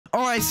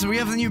Alright, so we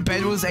have the new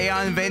Bedwars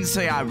AI event. So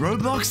yeah,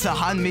 Roblox The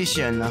Hunt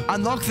mission.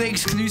 Unlock the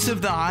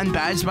exclusive The Hunt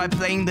badge by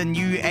playing the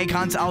new Egg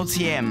Hunt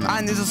LTM.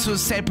 And there's also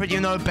separate,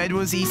 you know,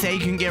 Bedwars Easter you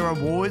can get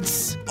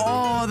rewards.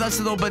 Oh, that's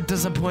a little bit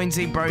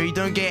disappointing, bro. You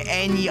don't get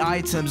any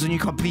items when you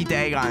complete the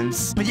egg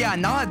hunts. But yeah,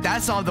 now that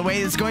that's out of the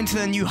way, let's go into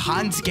the new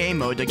Hunt game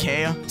mode,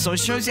 okay? So it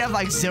shows you have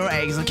like 0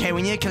 eggs, okay?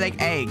 We need to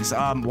collect eggs.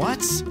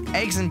 What?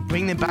 Eggs and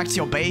bring them back to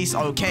your base?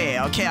 Okay,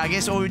 I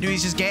guess all we do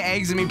is just get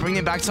eggs and we bring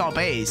them back to our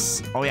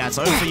base. Oh yeah, it's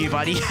over for you,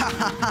 buddy.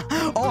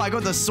 Oh, I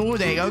got the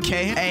sword egg,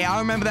 okay. Hey, I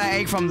remember that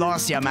egg from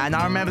last year, man.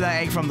 I remember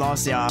that egg from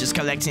last year. Just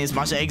collecting as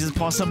much eggs as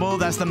possible.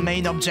 That's the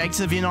main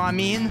objective, you know what I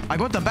mean? I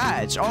got the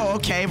badge. Oh,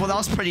 okay. Well, that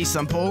was pretty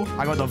simple.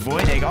 I got the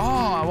void egg. Oh,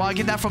 well, I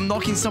get that from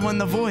knocking someone in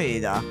the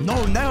void.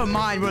 No, never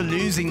mind. We're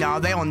losing now.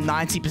 They're on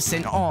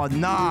 90%. Oh,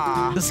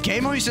 nah. This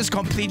game mode is just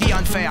completely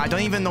unfair. I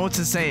don't even know what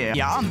to say.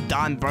 Yeah, I'm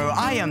done, bro.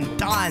 I am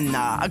done.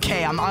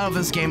 Okay, I'm out of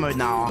this game mode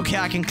now. Okay,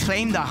 I can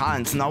claim the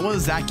hunt. Now, what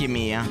does that give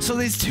me? So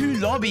there's 2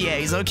 lobby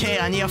eggs. Okay,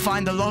 I need to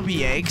find the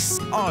lobby eggs.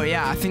 Oh,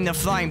 yeah. I think the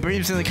flying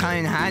bream's gonna come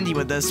in handy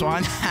with this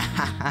one.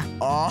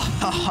 Oh,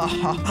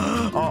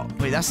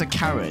 wait, that's the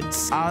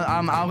carrots.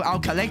 I'll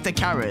collect the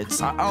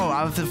carrots. I'll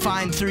have to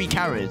find 3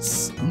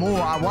 carrots.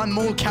 I want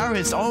more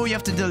carrots. Oh, you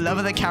have to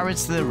deliver the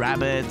carrots to the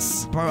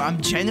rabbits. Bro,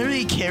 I'm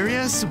genuinely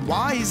curious.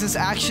 Why is this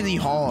actually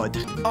hard?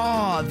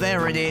 Oh,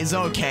 there it is.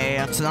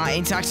 Okay. So now I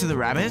interact with the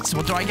rabbits.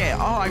 What do I get?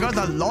 Oh, I got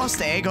the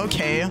lost egg.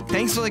 Okay.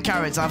 Thanks for the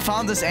carrots. I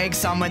found this egg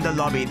somewhere in the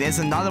lobby. There's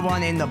another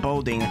one in the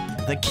building.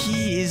 The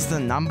key is the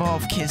number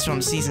of kids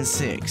from season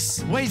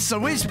 6. Wait, so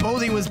which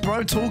building was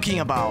bro talking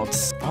about?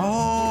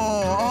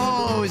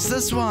 Oh, it's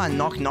this one.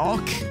 Knock,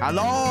 knock.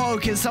 Hello,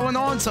 can someone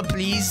answer,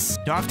 please?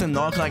 Do I have to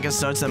knock like a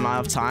certain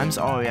amount of times?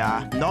 Oh,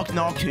 yeah. Knock,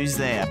 knock. Who's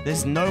there?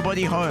 There's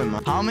nobody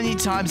home. How many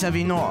times have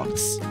you knocked?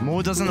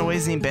 More doesn't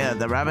always mean better.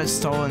 The rabbit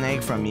stole an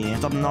egg from me.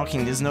 Stop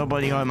knocking. There's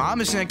nobody home. I'm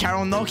just gonna carry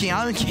on knocking.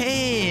 I don't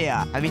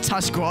care. Have you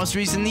touched grass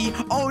recently?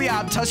 Oh, yeah.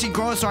 I'm touching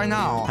grass right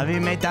now. Have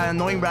you made that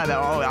annoying rabbit?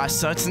 Oh, I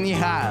certainly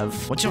have.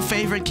 What's your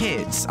favorite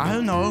kids? I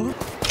don't know.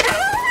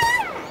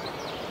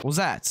 What was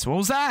that? What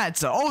was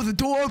that? Oh, the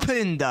door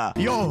opened.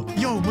 Yo,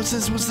 what's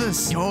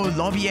this? Yo,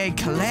 lobby egg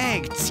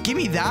collect. Give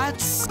me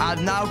that.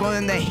 I've now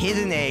gotten the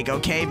hidden egg,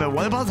 okay? But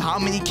what about how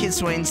many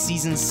kids were in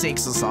season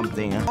 6 or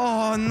something?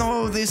 Oh,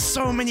 no, there's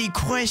so many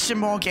question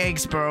mark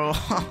eggs, bro.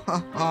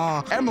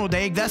 Emerald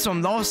egg, that's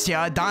from last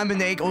year.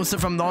 Diamond egg, also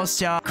from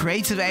last year.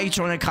 Creative egg,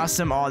 join a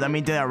custom. Oh, let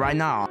me do that right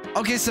now.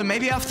 Okay, so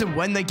maybe I have to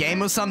win the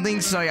game or something.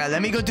 So yeah,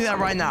 let me go do that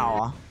right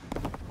now.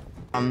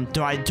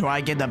 Do I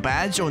get the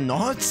badge or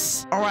not?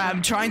 Alright,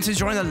 I'm trying to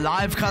join a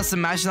live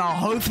custom match now.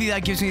 Hopefully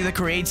that gives me the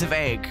creative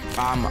egg.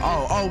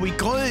 Oh, we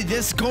got it.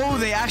 Let's go.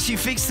 They actually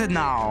fixed it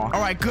now.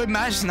 Alright, good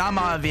match. Now I'm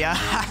out of here.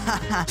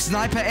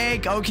 Sniper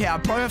egg. Okay, I'll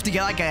probably have to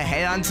get like a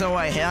headhunter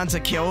or a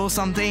headhunter kill or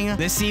something.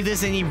 Let's see if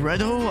there's any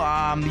riddle.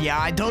 Yeah,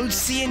 I don't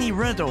see any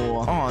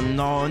riddle. Oh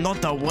no,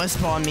 not the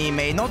whisper on me,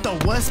 mate. Not the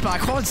whisper. I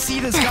can't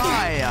see this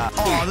guy.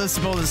 Oh, this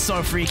build is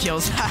so free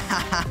kills.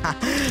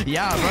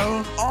 Yeah,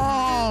 bro.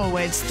 Oh,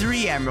 it's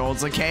 3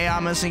 emeralds. Okay,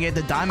 I'm just gonna get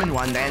the diamond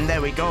one then.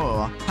 There we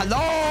go.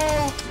 Hello.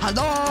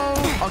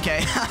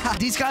 Okay.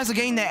 These guys are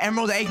getting the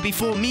emerald egg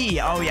before me.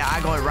 Oh yeah, I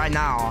got it right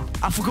now.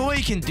 I forgot what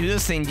you can do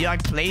this thing. Do you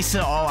like place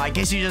it? Oh, I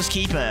guess you just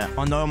keep it.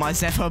 Oh no, my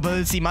Zephyr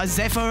ability.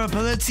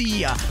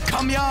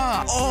 Come here.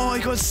 Oh,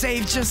 it got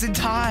saved just in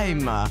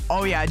time.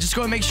 Oh yeah, just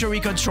gotta make sure we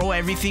control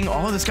everything.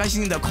 Oh, this guy's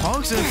using the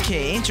cogs.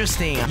 Okay,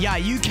 interesting. Yeah,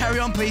 you carry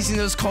on placing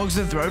those cogs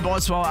with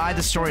robots while I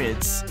destroy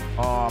it.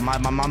 Oh,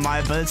 my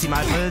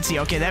ability.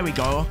 Okay, there we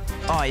go.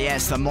 Oh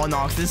yes, the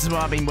monarch. This is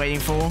what I've been waiting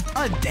for.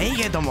 Oh, dang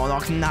it, the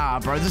monarch. Nah,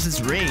 bro, this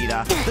is rigged.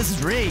 This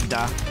is rigged.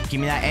 Give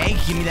me that egg.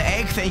 Give me the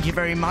egg. Thank you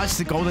very much.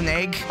 The golden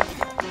egg.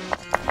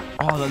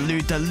 Oh, the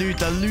loot.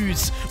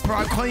 Bro,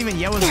 I can't even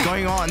hear what's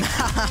going on.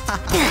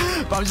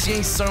 But I'm just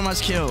getting so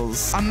much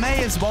kills. I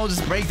may as well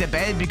just break the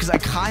bed because I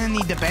kind of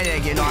need the bed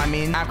egg, you know what I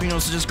mean? I can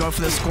also just go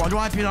for the squad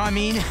wipe, you know what I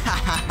mean?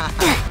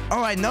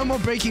 Alright, no more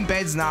breaking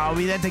beds now.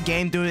 We let the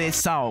game do it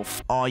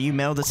itself. Oh, you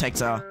metal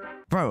detector.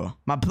 Bro,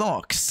 my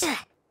blocks.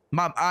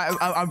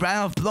 I ran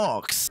out of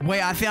blocks.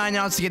 Wait, I think I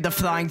know how to get the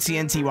flying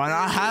TNT one.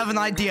 I have an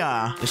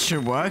idea. This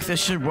should work.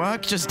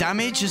 Just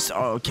damage.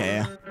 Oh,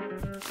 okay.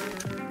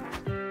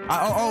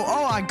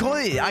 I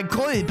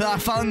got it, but I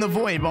found the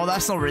void. Well,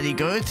 that's not really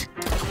good.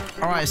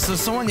 Alright, so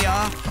someone here.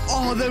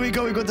 Oh, there we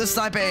go. We got the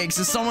sniper egg.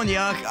 So someone here.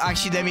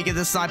 Actually, let me get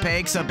the sniper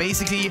egg. So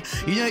basically,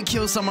 you don't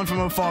kill someone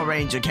from a far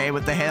range, okay,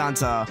 with the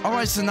headhunter.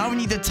 Alright, so now we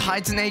need the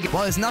titan egg.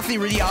 Well, there's nothing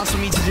really else for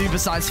me to do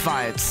besides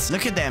fights.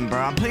 Look at them, bro.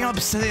 I'm putting up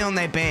sitting on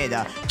their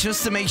bed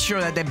just to make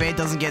sure that their bed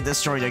doesn't get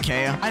destroyed,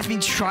 okay? I've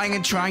been trying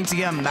to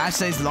get a match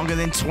that is longer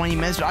than 20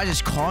 minutes, but I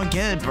just can't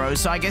get it, bro.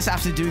 So I guess I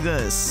have to do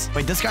this.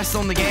 Wait, this guy's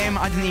still in the game?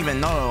 I didn't even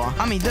know.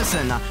 I mean,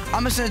 listen,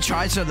 I'm just gonna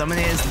try to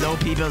eliminate as low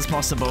people as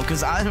possible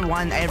because I don't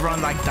want everyone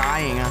like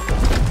dying.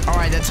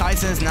 Alright, the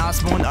titan is now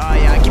spawned.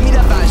 Yeah, give me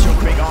that badge real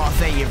quick. Oh,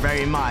 thank you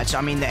very much.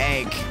 I mean the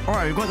egg.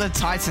 Alright, we've got the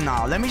titan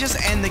now. Let me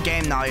just end the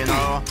game now, you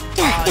know.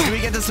 Do we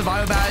get the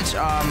survival badge?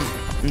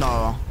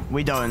 No,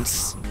 we don't.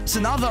 So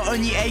now the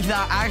only egg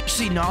that I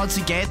actually know how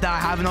to get that I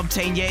haven't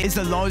obtained yet is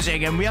the large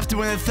egg, and we have to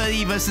win a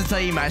 30 versus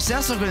 30 match.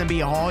 That's not gonna be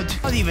hard.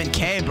 I don't even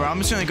care, bro. I'm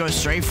just gonna go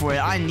straight for it.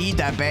 I need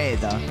that bed.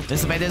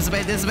 There's a bed, there's a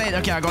bed, there's a bed.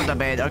 Okay, I got the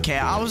bed. Okay,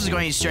 I was just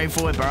going straight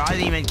for it, bro. I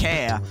didn't even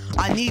care.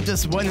 I need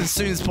this win as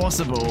soon as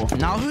possible.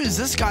 Now, who does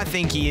this guy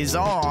think he is?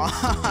 Oh,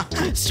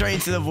 straight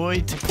into the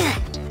void.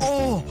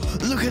 Oh,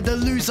 look at the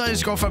loot I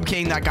just got from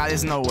killing that guy.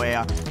 There's no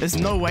way. There's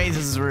no way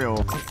this is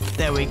real.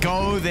 There we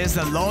go. There's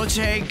the large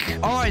egg.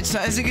 Alright, so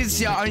as you can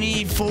see, I only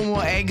need 4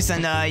 more eggs.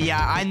 And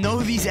yeah, I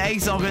know these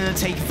eggs are going to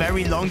take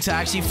very long to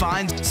actually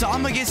find. So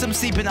I'm going to get some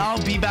sleep and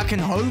I'll be back.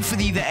 And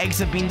hopefully the eggs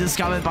have been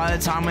discovered by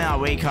the time when I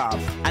wake up.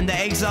 And the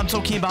eggs that I'm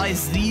talking about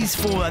is these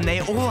 4. And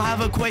they all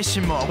have a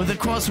question mark, with the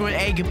crossword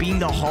egg being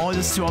the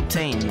hardest to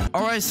obtain.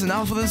 Alright, so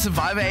now for the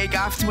survivor egg,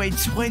 I have to wait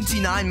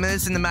 29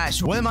 minutes in the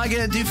match. What am I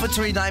going to do for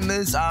 29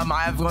 minutes?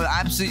 I have got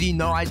absolutely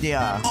no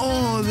idea.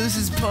 Oh, this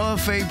is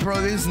perfect, bro.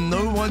 There's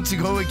no one to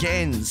go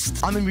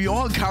against. I mean, we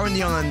are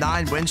currently on a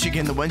 9 win streak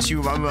in the win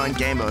streak run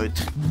game mode.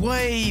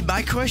 Wait,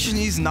 my question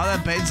is, now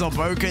that beds are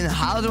broken,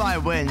 how do I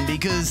win?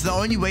 Because the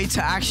only way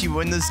to actually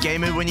win this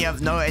game mode when you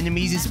have no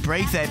enemies is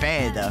break their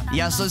bed.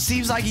 Yeah, so it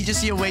seems like you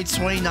just need to wait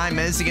 29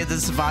 minutes to get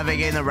the survivor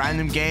egg in a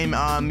random game.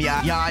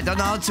 Yeah, I don't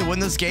know how to win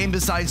this game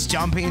besides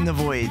jumping in the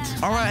void.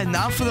 Alright,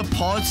 now for the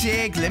party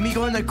egg, let me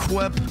go and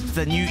equip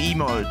the new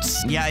emotes.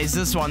 Yeah, it's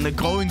this one, the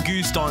Golden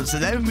Goose dance. So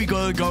then we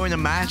gotta go in a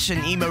match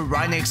and emote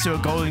right next to a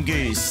Golden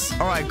Goose.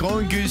 Alright,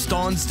 Golden Goose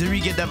dance. Did we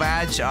get the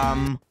badge?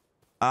 Am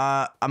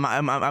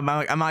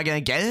I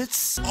gonna get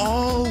it?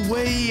 Oh,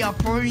 wait, I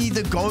probably need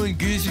the Golden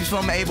Goose before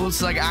I'm able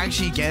to, like,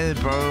 actually get it,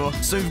 bro.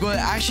 So we've got to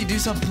actually do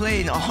some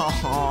playing.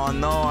 Oh,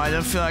 no, I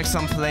don't feel like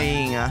some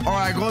playing.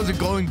 Alright, I got the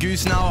Golden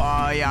Goose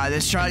now. Yeah,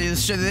 let's try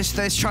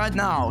it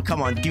now.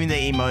 Come on, give me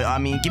the emote. I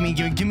mean, give me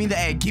the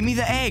egg. Give me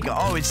the egg.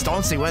 Oh, it's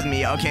dancing with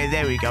me. Okay,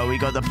 there we go. We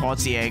got the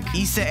party egg.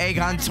 Easter Egg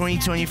Hunt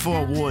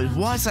 2024 award.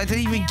 What? I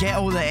didn't even get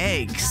all the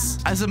eggs.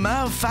 As a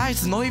matter of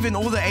fact, not even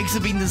all the eggs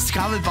have been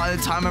discovered by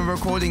the time I'm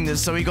recording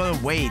this. So we gotta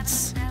wait.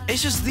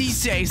 It's just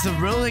these eggs, the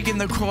real egg and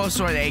the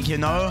crossword egg, you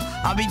know?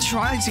 I've been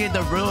trying to get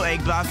the real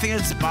egg, but I think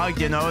it's bugged,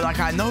 you know? Like,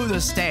 I know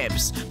the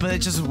steps, but it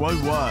just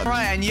won't work.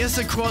 Alright, and here's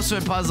the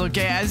crossword puzzle,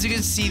 okay? As you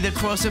can see, the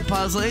crossword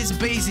puzzle is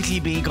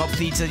basically being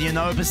completed, you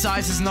know?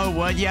 Besides, there's no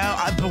word,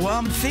 yeah? But what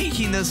I'm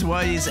thinking this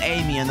word is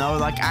Amy, you know?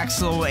 Like,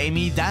 Axel or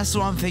Amy, that's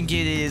what I'm thinking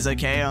it is,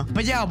 okay?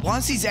 But yeah,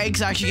 once these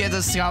eggs actually get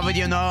discovered,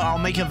 you know, I'll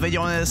make a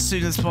video on it as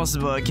soon as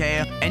possible,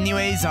 okay?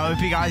 Anyways, I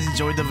hope you guys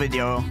enjoyed the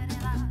video.